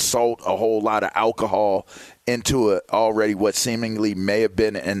of salt, a whole lot of alcohol into already what seemingly may have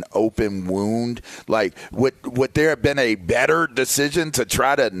been an open wound. Like, would there have been a better decision to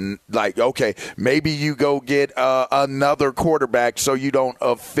try to, like, okay, maybe you go get another quarterback so you don't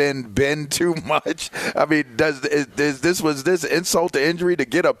offend Ben too much? I mean, was this insult to injury to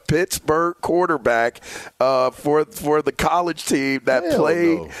get a Pittsburgh quarterback for the college team that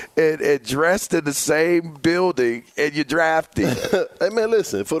played and dressed in the same building, and you draft him? Hey, man,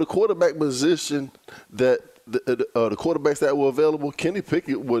 listen, for the quarterback position that the quarterbacks that were available, Kenny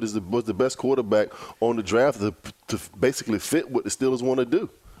Pickett was the best quarterback on the draft to basically fit what the Steelers want to do.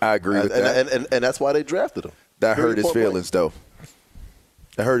 I agree with that. And that's why they drafted him. That hurt his feelings, though.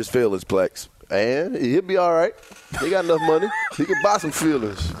 That hurt his feelings, Plex. And he'll be all right. He got enough money. He can buy some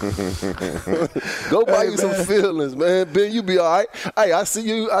feelings. Go buy you some feelings, man. Ben, you be all right. Hey, I see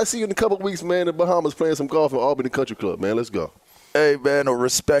you in a couple of weeks, man, in Bahamas playing some golf in Albany Country Club, man. Let's go. Hey, man, a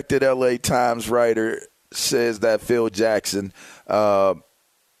respected L.A. Times writer says that Phil Jackson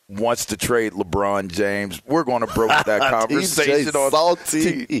wants to trade LeBron James. We're going to broach that conversation on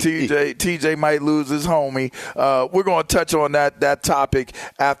TJ might lose his homie. We're going to touch on that topic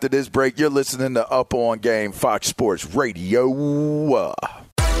after this break. You're listening to Up On Game, Fox Sports Radio.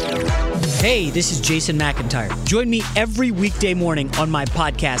 Hey, this is Jason McIntyre. Join me every weekday morning on my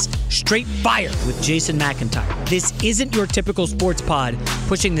podcast, Straight Fire with Jason McIntyre. This isn't your typical sports pod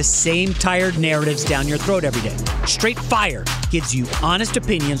pushing the same tired narratives down your throat every day. Straight Fire gives you honest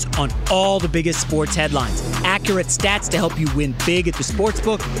opinions on all the biggest sports headlines, accurate stats to help you win big at the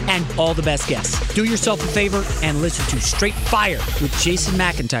sportsbook, and all the best guests. Do yourself a favor and listen to Straight Fire with Jason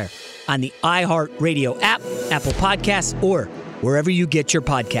McIntyre on the iHeartRadio app, Apple Podcasts, or wherever you get your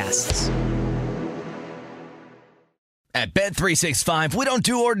podcasts. At Bet365, we don't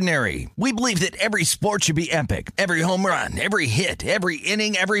do ordinary. We believe that every sport should be epic. Every home run, every hit, every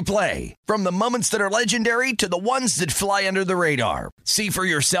inning, every play. From the moments that are legendary to the ones that fly under the radar. See for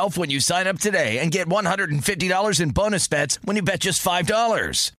yourself when you sign up today and get $150 in bonus bets when you bet just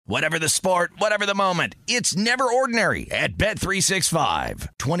 $5. Whatever the sport, whatever the moment, it's never ordinary at Bet365.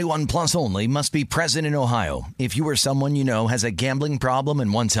 21 plus only. Must be present in Ohio. If you or someone you know has a gambling problem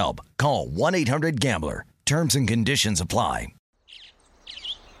and wants help, call 1-800-GAMBLER. Terms and conditions apply.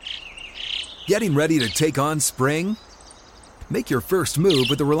 Getting ready to take on spring? Make your first move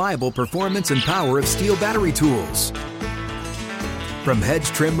with the reliable performance and power of Steel battery tools. From hedge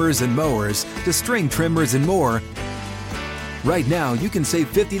trimmers and mowers to string trimmers and more, right now you can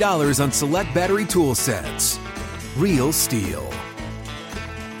save $50 on select battery tool sets. Real Steel.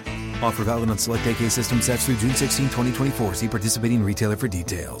 Offer valid on select AK system sets through June 16, 2024. See participating retailer for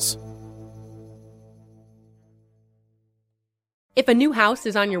details. If a new house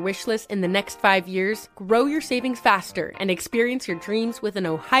is on your wish list in the next 5 years, grow your savings faster and experience your dreams with an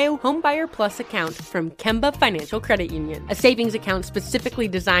Ohio Homebuyer Plus account from Kemba Financial Credit Union. A savings account specifically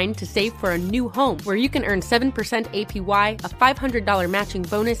designed to save for a new home where you can earn 7% APY, a $500 matching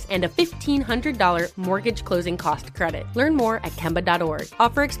bonus, and a $1,500 mortgage closing cost credit. Learn more at Kemba.org.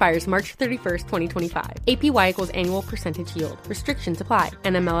 Offer expires March 31st, 2025. APY equals annual percentage yield. Restrictions apply.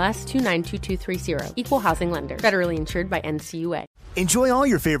 NMLS 292230. Equal housing lender. Federally insured by NCUA. Enjoy all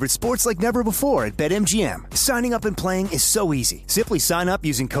your favorite sports like never before at BetMGM. Signing up and playing is so easy. Simply sign up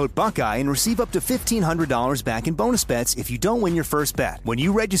using code Buckeye and receive up to $1,500 back in bonus bets if you don't win your first bet. When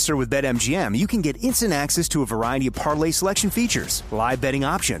you register with BetMGM, you can get instant access to a variety of parlay selection features, live betting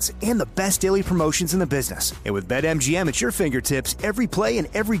options, and the best daily promotions in the business. And with BetMGM at your fingertips, every play and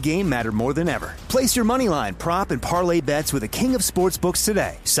every game matter more than ever. Place your moneyline, prop, and parlay bets with the king of sportsbooks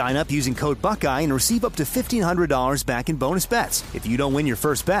today. Sign up using code Buckeye and receive up to $1,500 back in bonus bets if you don't win your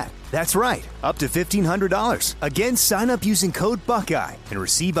first bet. That's right, up to $1,500. Again, sign up using code Buckeye and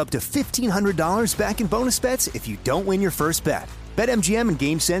receive up to $1,500 back in bonus bets if you don't win your first bet. BetMGM and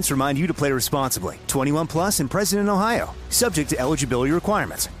GameSense remind you to play responsibly. 21 plus and present in Ohio. Subject to eligibility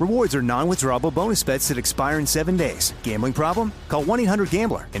requirements. Rewards are non-withdrawable bonus bets that expire in 7 days. Gambling problem? Call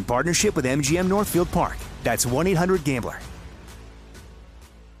 1-800-GAMBLER in partnership with MGM Northfield Park. That's 1-800-GAMBLER.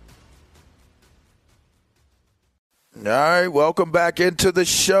 All right, welcome back into the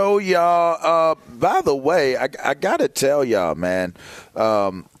show, y'all. By the way, I got to tell y'all, man,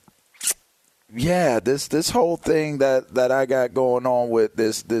 Yeah, this whole thing that I got going on with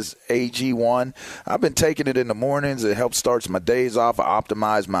this AG1, I've been taking it in the mornings. It helps starts my days off. I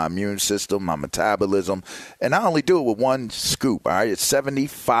optimize my immune system, my metabolism, and I only do it with one scoop. All right, it's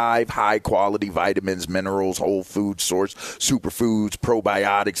 75 high-quality vitamins, minerals, whole food source, superfoods,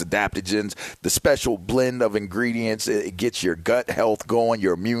 probiotics, adaptogens, the special blend of ingredients. It gets your gut health going,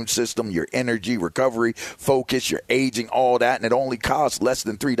 your immune system, your energy, recovery, focus, your aging, all that, and it only costs less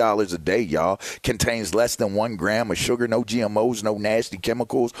than $3 a day, y'all. Contains less than 1 gram of sugar, no GMOs, no nasty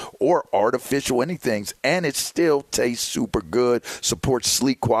chemicals or artificial anything, and it still tastes super good, supports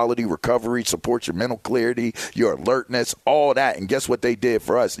sleep quality, recovery, supports your mental clarity, your alertness, all that. And guess what they did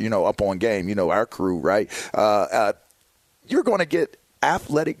for us, up on game, our crew, right? You're going to get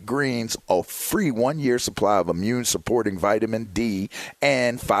Athletic Greens, a free 1-year supply of immune-supporting vitamin D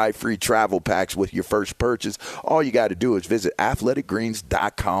and 5 free travel packs with your first purchase. All you got to do is visit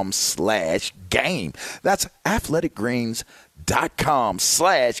athleticgreens.com/game. That's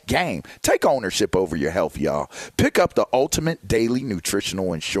athleticgreens.com/game. Take ownership over your health, y'all. Pick up the ultimate daily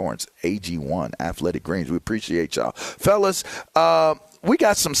nutritional insurance, AG1, Athletic Greens. We appreciate y'all. Fellas, we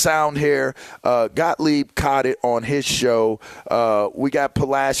got some sound here. Gottlieb caught it on his show. We got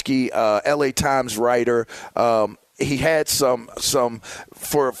Pulaski, LA Times writer. He had some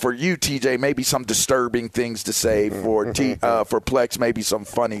for you, TJ, maybe some disturbing things to say. For Plex, maybe some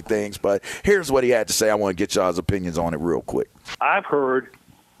funny things. But here's what he had to say. I want to get y'all's opinions on it real quick. I've heard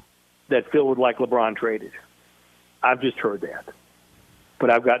that Phil would like LeBron traded. I've just heard that. But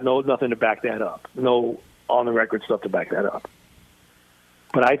I've got nothing to back that up. No on-the-record stuff to back that up.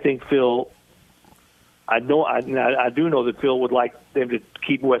 But I think Phil, I do know that Phil would like them to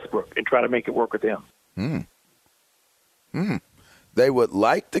keep Westbrook and try to make it work with him. They would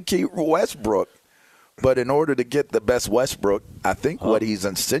like to keep Westbrook, but in order to get the best Westbrook, I think what he's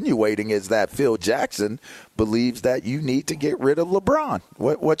insinuating is that Phil Jackson believes that you need to get rid of LeBron.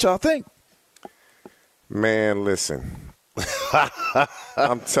 What y'all think? Man, listen.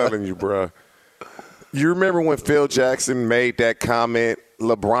 I'm telling you, bro. You remember when Phil Jackson made that comment,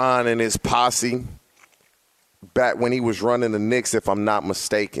 LeBron and his posse, back when he was running the Knicks, if I'm not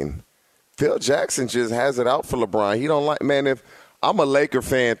mistaken. Phil Jackson just has it out for LeBron. He don't like, man, if I'm a Laker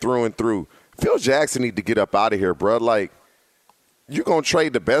fan through and through, Phil Jackson need to get up out of here, bro. Like, you going to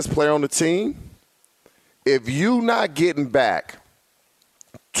trade the best player on the team? If you not getting back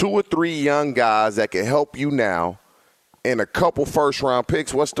 2 or 3 young guys that can help you now and a couple first-round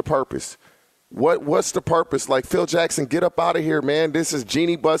picks, what's the purpose? What's the purpose? Like, Phil Jackson, get up out of here, man. This is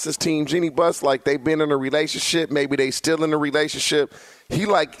Jeannie Buss's team. Jeannie Buss, like, they've been in a relationship. Maybe they still in a relationship.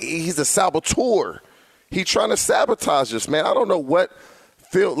 He's a saboteur. He trying to sabotage us, man. I don't know what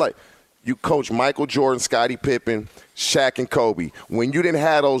Phil, like, you coach Michael Jordan, Scottie Pippen, Shaq, and Kobe. When you didn't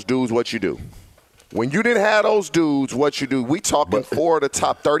have those dudes, what you do? When you didn't have those dudes, what you do? We talking 4 of the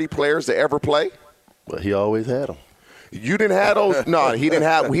top 30 players to ever play? But he always had them. You didn't have those. No, he didn't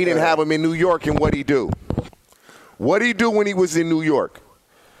have them in New York. And what'd he do? What'd he do when he was in New York?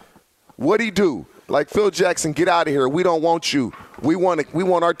 What'd he do? Like, Phil Jackson, get out of here. We don't want you. We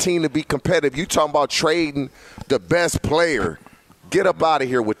want our team to be competitive. You talking about trading the best player? Get up out of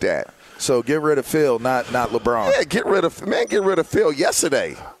here with that. So get rid of Phil, not LeBron. Yeah, get rid of Phil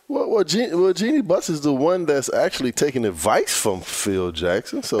yesterday. Well, Jeannie Buss is the one that's actually taking advice from Phil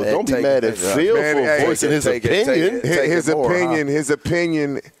Jackson. So don't be mad at Phil for voicing his opinion. His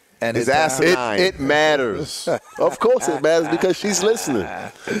opinion is asinine. It matters. Of course it matters because she's listening.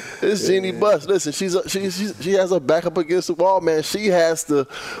 It's Jeannie Buss. Listen, she has her back up against the wall, man. She has to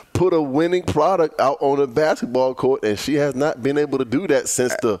put a winning product out on the basketball court, and she has not been able to do that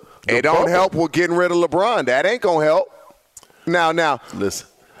since the It don't help with getting rid of LeBron. That ain't going to help. Now, listen.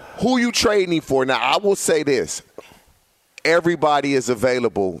 Who you trading him for? Now, I will say this. Everybody is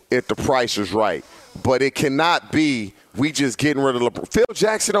available if the price is right. But it cannot be we just getting rid of LeBron. Phil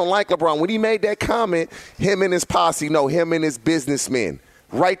Jackson don't like LeBron. When he made that comment, him and his posse, him and his businessmen,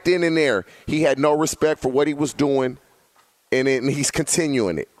 right then and there, he had no respect for what he was doing, and he's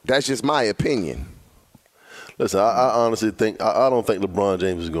continuing it. That's just my opinion. Listen, I honestly think I don't think LeBron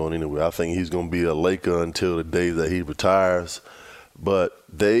James is going anywhere. I think he's going to be a Laker until the day that he retires. But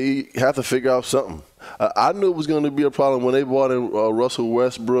they have to figure out something. I knew it was going to be a problem when they brought in Russell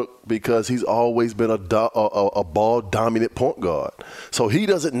Westbrook because he's always been a ball-dominant point guard. So he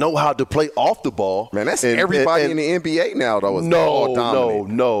doesn't know how to play off the ball. Man, that's everybody in the NBA now, though, is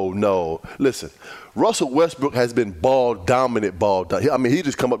ball-dominant. No. Listen, Russell Westbrook has been ball-dominant. I mean, he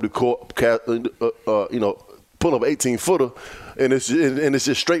just come up the court, pull up 18-footer, and it's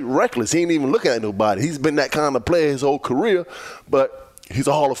just straight reckless. He ain't even looking at nobody. He's been that kind of player his whole career, but He's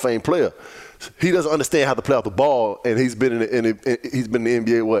a Hall of Fame player. He doesn't understand how to play off the ball, and he's been in the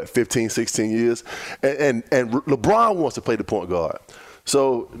NBA, 15, 16 years. And LeBron wants to play the point guard.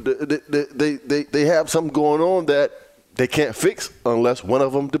 So they have something going on that they can't fix unless one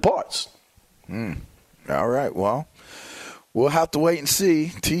of them departs. All right, well, we'll have to wait and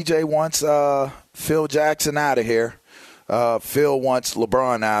see. TJ wants Phil Jackson out of here. Phil wants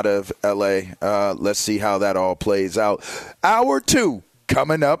LeBron out of L.A. Let's see how that all plays out. Hour 2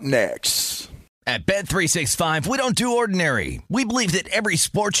 coming up next. At Bet365, we don't do ordinary. We believe that every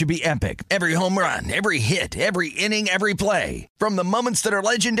sport should be epic. Every home run, every hit, every inning, every play. From the moments that are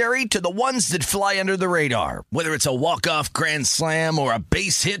legendary to the ones that fly under the radar. Whether it's a walk-off grand slam or a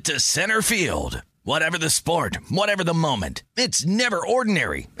base hit to center field. Whatever the sport, whatever the moment. It's never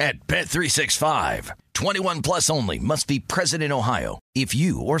ordinary at Bet365. 21 plus only. Must be present in Ohio. If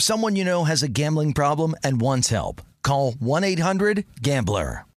you or someone you know has a gambling problem and wants help, call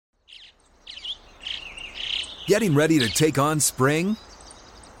 1-800-GAMBLER. Getting ready to take on spring?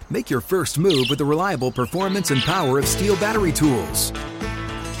 Make your first move with the reliable performance and power of Steel battery tools.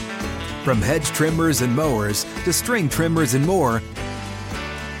 From hedge trimmers and mowers to string trimmers and more,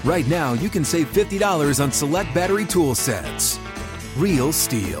 right now you can save $50 on select battery tool sets. Real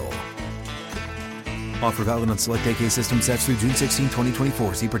Steel. Offer valid on select AK system sets through June 16,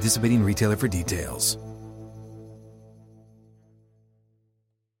 2024. See participating retailer for details.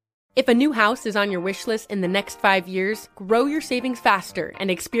 If a new house is on your wish list in the next 5 years, grow your savings faster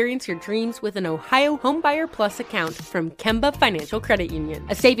and experience your dreams with an Ohio Homebuyer Plus account from Kemba Financial Credit Union.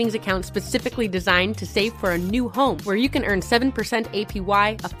 A savings account specifically designed to save for a new home where you can earn 7%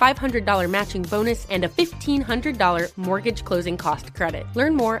 APY, a $500 matching bonus, and a $1,500 mortgage closing cost credit.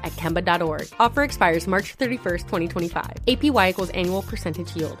 Learn more at Kemba.org. Offer expires March 31st, 2025. APY equals annual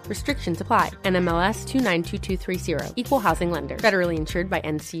percentage yield. Restrictions apply. NMLS 292230. Equal housing lender. Federally insured by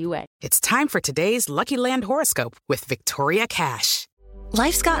NCUA. It's time for today's Lucky Land horoscope with Victoria Cash.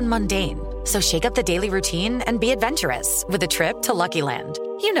 Life's gotten mundane, so shake up the daily routine and be adventurous with a trip to Lucky Land.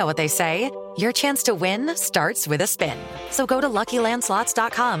 You know what they say, your chance to win starts with a spin. So go to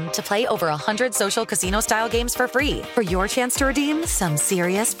LuckyLandSlots.com to play over 100 social casino-style games for free for your chance to redeem some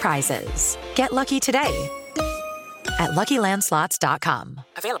serious prizes. Get lucky today at LuckyLandSlots.com.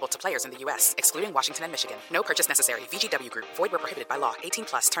 Available to players in the U.S., excluding Washington and Michigan. No purchase necessary. VGW Group. Void where prohibited by law. 18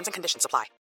 plus. Terms and conditions apply.